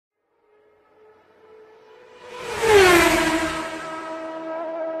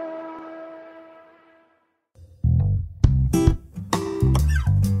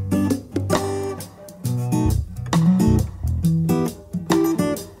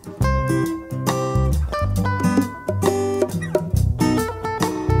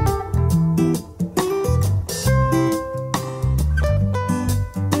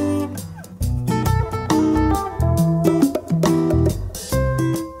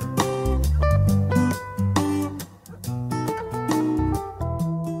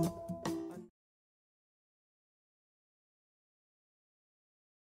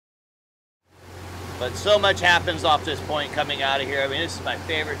But so much happens off this point coming out of here. I mean, this is my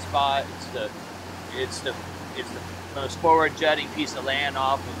favorite spot. It's the most forward jutting piece of land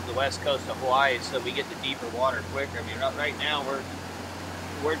off of the west coast of Hawaii, so we get the deeper water quicker. I mean, right now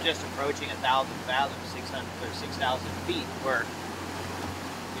we're just approaching 1,000 fathoms, 600 or 6,000 feet. We're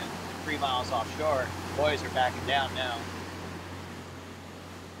 3 miles offshore. Boys are backing down now.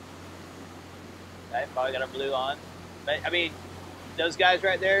 Okay, probably got a blue on, but I mean, those guys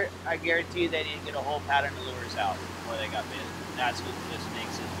right there, I guarantee they didn't get a whole pattern of lures out before they got bit. That's what just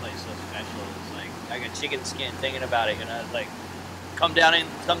makes this place so special. It's like I got chicken skin thinking about it. It's like come down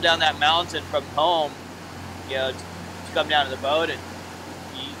that mountain from home, to come down to the boat, and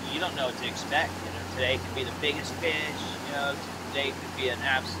you don't know what to expect. Today could be the biggest fish. Today could be an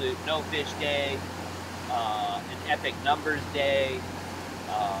absolute no fish day, an epic numbers day,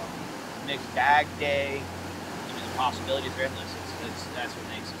 mixed bag day. The possibilities are endless. That's what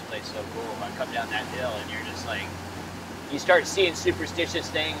makes this place so cool. I come down that hill and you're just like, you start seeing superstitious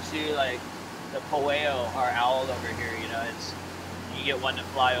things too, like the poeo, our owl over here. You get one to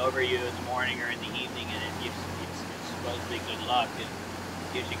fly over you in the morning or in the evening, and it's supposedly good luck and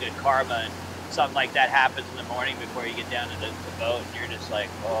gives you good karma. And something like that happens in the morning before you get down to the boat, and you're just like,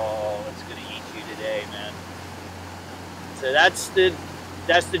 oh, it's gonna eat you today, man. So that's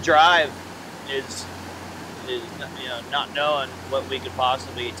the drive. Is not knowing what we could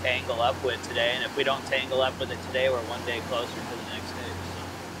possibly tangle up with today, and if we don't tangle up with it today, we're one day closer to the next day.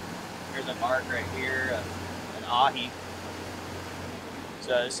 So here's a mark right here, an ahi. So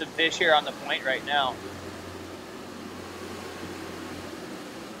there's some fish here on the point right now.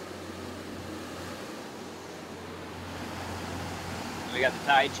 We got the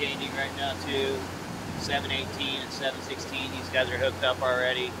tide changing right now too. 718 and 716. These guys are hooked up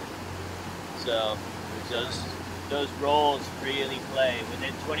already. So those rolls really play.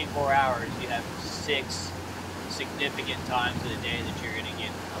 Within 24 hours, you have 6 significant times of the day that you're going to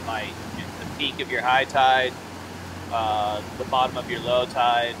get a bite. The peak of your high tide, the bottom of your low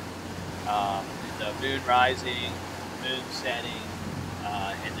tide, the moon rising, moon setting,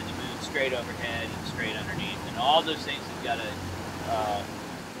 and then the moon straight overhead and straight underneath. And all those things have got to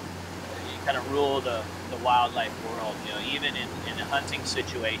kind of rule the wildlife world. Even in a hunting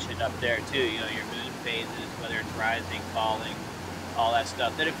situation up there too, your moon phases, whether it's rising, falling, all that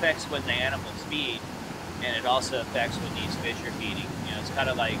stuff, that affects when the animals feed, and it also affects when these fish are feeding. It's kind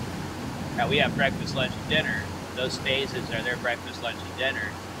of like how we have breakfast, lunch, and dinner. Those phases are their breakfast, lunch, and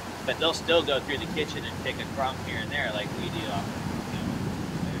dinner, but they'll still go through the kitchen and pick a crumb here and there like we do.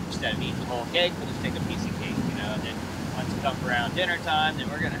 Instead of eating the whole cake, we'll just take a piece of cake, and then once it comes around dinner time, then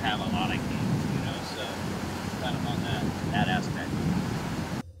we're going to have a lot of cake, so kind of on that aspect.